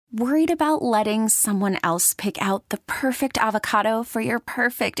Worried about letting someone else pick out the perfect avocado for your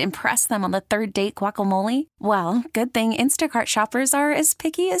perfect impress them on the third date guacamole? Well, good thing Instacart shoppers are as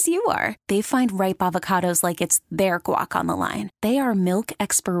picky as you are. They find ripe avocados like it's their guac on the line. They are milk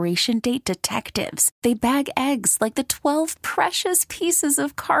expiration date detectives. They bag eggs like the 12 precious pieces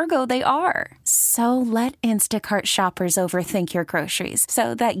of cargo they are. So let Instacart shoppers overthink your groceries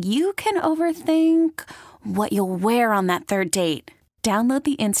so that you can overthink what you'll wear on that third date. Download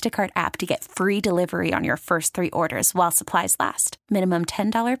the Instacart app to get free delivery on your first 3 orders while supplies last. Minimum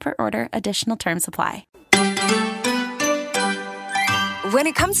 $10 per order. Additional terms apply. When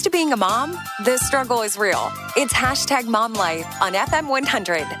it comes to being a mom, the struggle is real. It's #MomLife on FM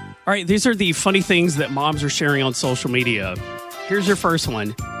 100. All right, these are the funny things that moms are sharing on social media. Here's your first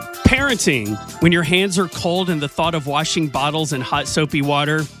one. Parenting. When your hands are cold and the thought of washing bottles in hot soapy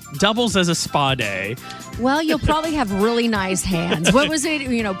water doubles as a spa day. Well, you'll probably have really nice hands. What was it?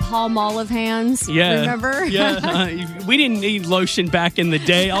 Palmolive hands? Yeah. Remember? Yeah. We didn't need lotion back in the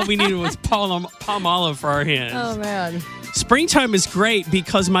day. All we needed was palm olive for our hands. Oh, man. Springtime is great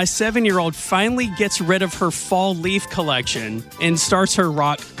because my 7-year-old finally gets rid of her fall leaf collection and starts her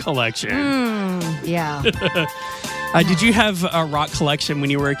rock collection. Yeah. Did you have a rock collection when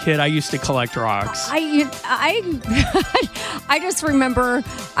you were a kid? I used to collect rocks. I just remember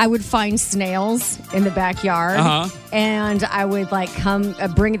I would find snails in the backyard, and I would come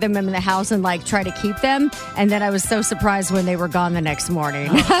bring them in the house and try to keep them, and then I was so surprised when they were gone the next morning.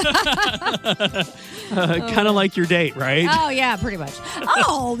 Kind of like your date, right? Oh yeah, pretty much.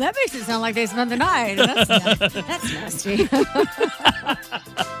 Oh, that makes it sound like they spent the night. That's nasty.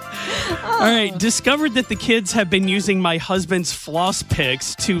 All right, discovered that the kids have been using my husband's floss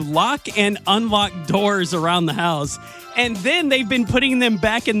picks to lock and unlock doors around the house, and then they've been putting them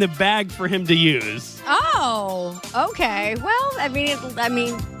back in the bag for him to use. Oh, okay. Well, I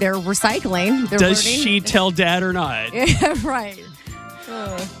mean, they're recycling. They're Does learning. she tell Dad or not? Yeah, right.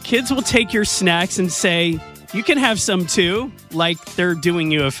 Kids will take your snacks and say, you can have some too, like they're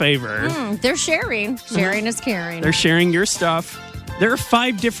doing you a favor. They're sharing. Sharing is caring. They're sharing your stuff. There are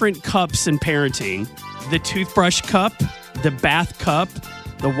 5 different cups in parenting. The toothbrush cup, the bath cup,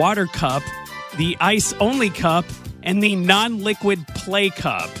 the water cup, the ice-only cup, and the non-liquid play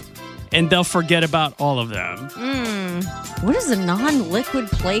cup. And they'll forget about all of them. What is a non-liquid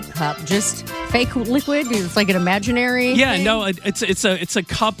play cup? Just fake liquid? It's like an imaginary thing? No, it's a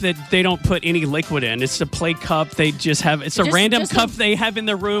cup that they don't put any liquid in. It's a play cup. They just have, it's a random cup they have in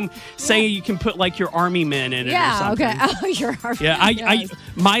the room. Say you can put your army men in it or something. Okay. Oh, your army I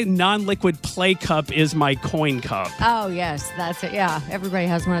my non-liquid play cup is my coin cup. Oh, yes, that's it. Yeah, everybody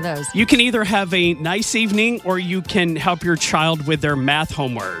has one of those. You can either have a nice evening or you can help your child with their math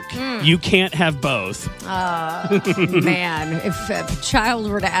homework. You can't have both. Man, if a child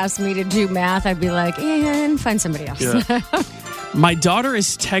were to ask me to do math, I'd be like, and find somebody else. Yeah. My daughter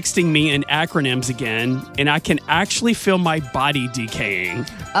is texting me in acronyms again, and I can actually feel my body decaying.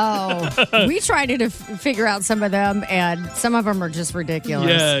 Oh, we tried to figure out some of them, and some of them are just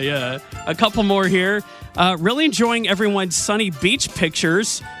ridiculous. Yeah. A couple more here. Really enjoying everyone's sunny beach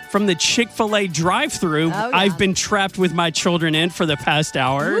pictures from the Chick-fil-A drive-thru. Oh, yeah. I've been trapped with my children in for the past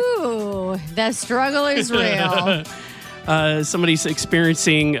hour. Ooh, the struggle is real. Somebody's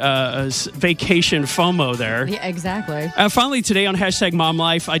experiencing vacation FOMO there. Yeah, exactly. Finally, today on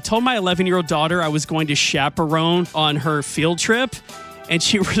 #MomLife, I told my 11-year-old daughter I was going to chaperone on her field trip, and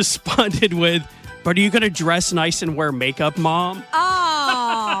she responded with, "But are you going to dress nice and wear makeup, Mom?"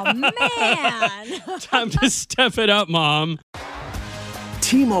 Oh, man. Time to step it up, Mom.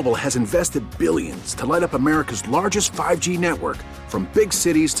 T-Mobile has invested billions to light up America's largest 5G network, from big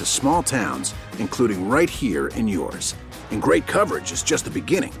cities to small towns, including right here in yours. And great coverage is just the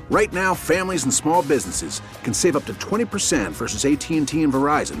beginning. Right now, families and small businesses can save up to 20% versus AT&T and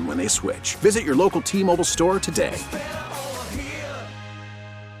Verizon when they switch. Visit your local T-Mobile store today.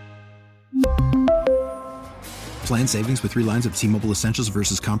 Plan savings with 3 lines of T-Mobile Essentials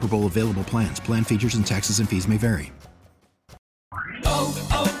versus comparable available plans. Plan features and taxes and fees may vary.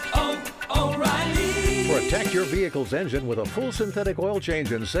 O'Reilly. Protect your vehicle's engine with a full synthetic oil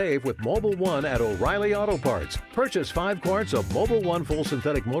change and save with Mobil 1 at O'Reilly Auto Parts. Purchase 5 quarts of Mobil 1 full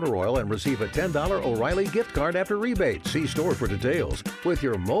synthetic motor oil and receive a $10 O'Reilly gift card after rebate. See store for details. With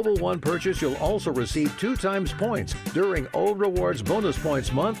your Mobil 1 purchase, you'll also receive 2 times points during O Rewards Bonus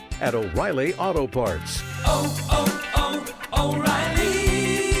Points Month at O'Reilly Auto Parts. O'Reilly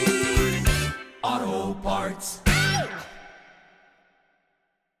Auto Parts.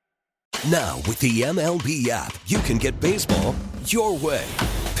 Now, with the MLB app, you can get baseball your way.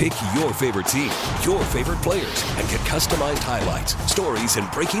 Pick your favorite team, your favorite players, and get customized highlights, stories, and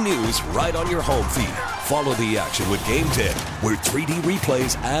breaking news right on your home feed. Follow the action with Game 10, where 3D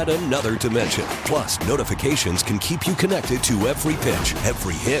replays add another dimension. Plus, notifications can keep you connected to every pitch,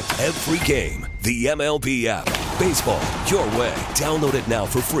 every hit, every game. The MLB app. Baseball, your way. Download it now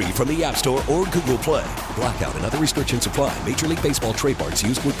for free from the App Store or Google Play. Blackout and other restrictions apply. Major League Baseball trademarks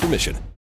used with permission.